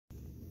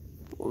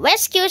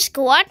Rescue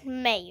Squad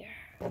Mayor.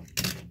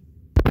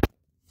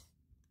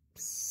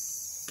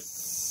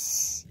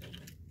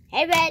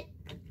 Hey, Red.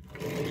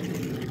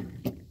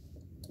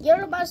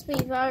 You're supposed to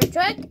be fire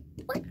truck.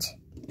 What?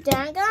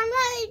 Dang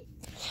right.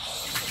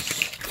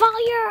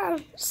 Fire!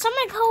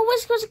 Someone call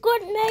Rescue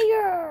Squad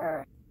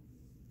Mayor.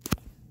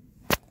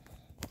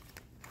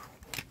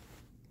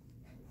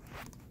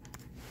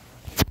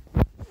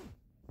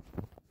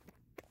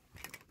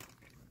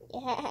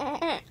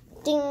 Yeah.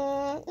 Ding.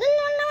 No.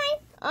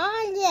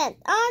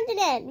 On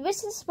the this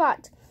is the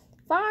spot.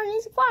 Fire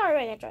needs a fire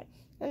regulator.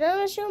 And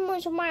then shoot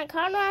moves of my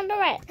car around the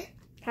red.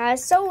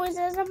 Has so is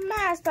a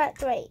mass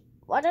battery.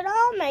 What it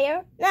all,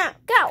 Mayor? Now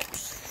go.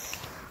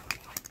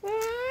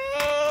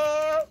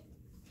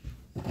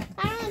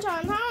 I'm on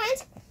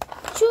Torrance.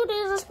 Shoot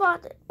is a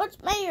spot. What's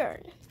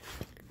Mayor?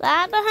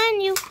 Right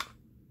behind you.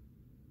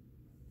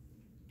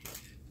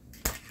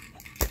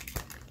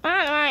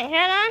 Alright,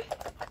 head on.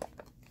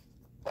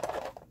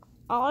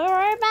 All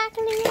right, back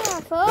in the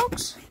air,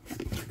 folks.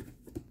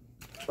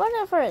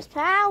 What first,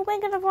 pal?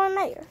 Thinking of our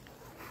Mayor.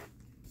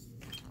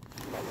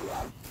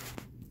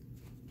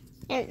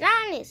 And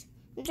Donnie's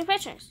the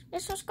pictures.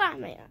 This was Scott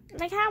Mayor.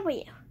 Like, how are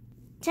you?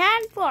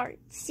 Time for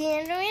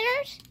seeing the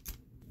winners.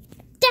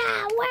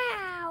 Da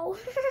wow!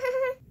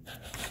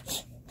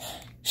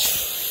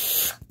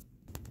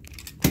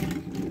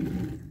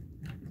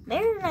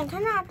 There's a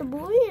kind of the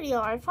video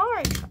or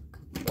fire truck.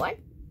 What?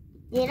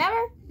 You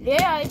never?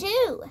 Did I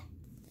too?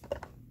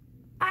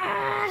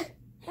 Ah!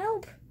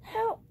 Help!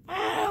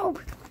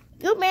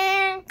 You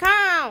man,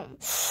 come!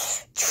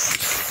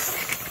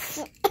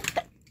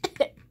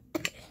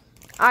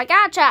 I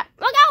gotcha!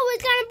 Look out!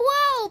 It's gonna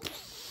blow!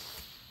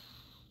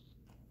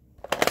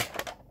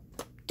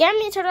 Get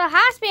me to the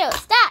hospital!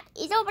 Stop!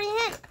 He's over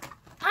here!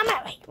 I'm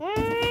out!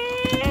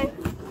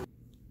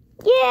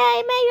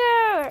 Yay,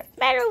 Mayor!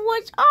 Mayor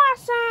was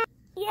awesome!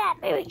 Yeah,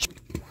 baby!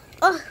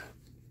 Ugh!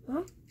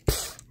 Huh?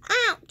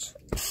 Ouch!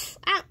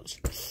 Ouch!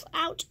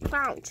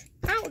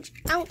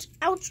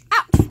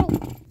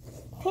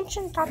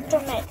 Pinching Dr.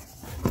 Meg.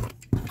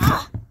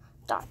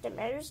 Dr.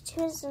 Mayor's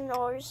twos and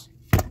doors.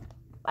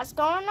 What's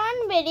going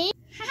on, Biddy?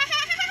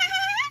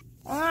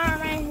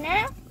 Alright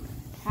now.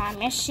 I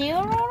miss you,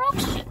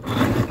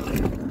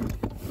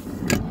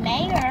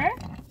 Mayor.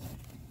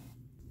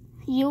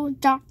 You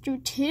Doctor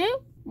too?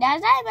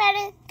 That's I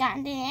better.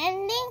 Got the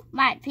ending.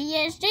 My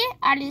PhD,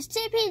 at least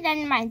TP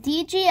than my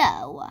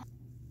DGO.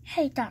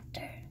 Hey,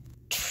 Doctor.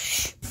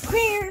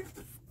 Clear.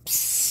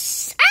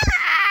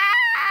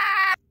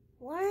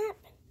 What?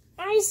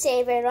 I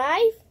saved a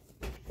life.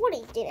 What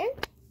he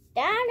didn't?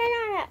 Da.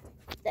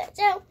 That's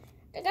so.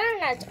 The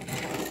guy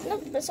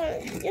look, but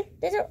sorry.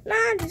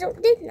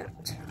 Did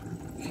not.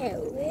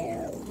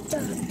 Hello,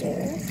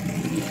 Doctor.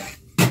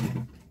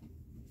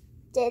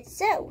 That's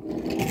so.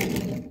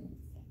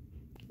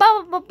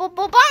 Bum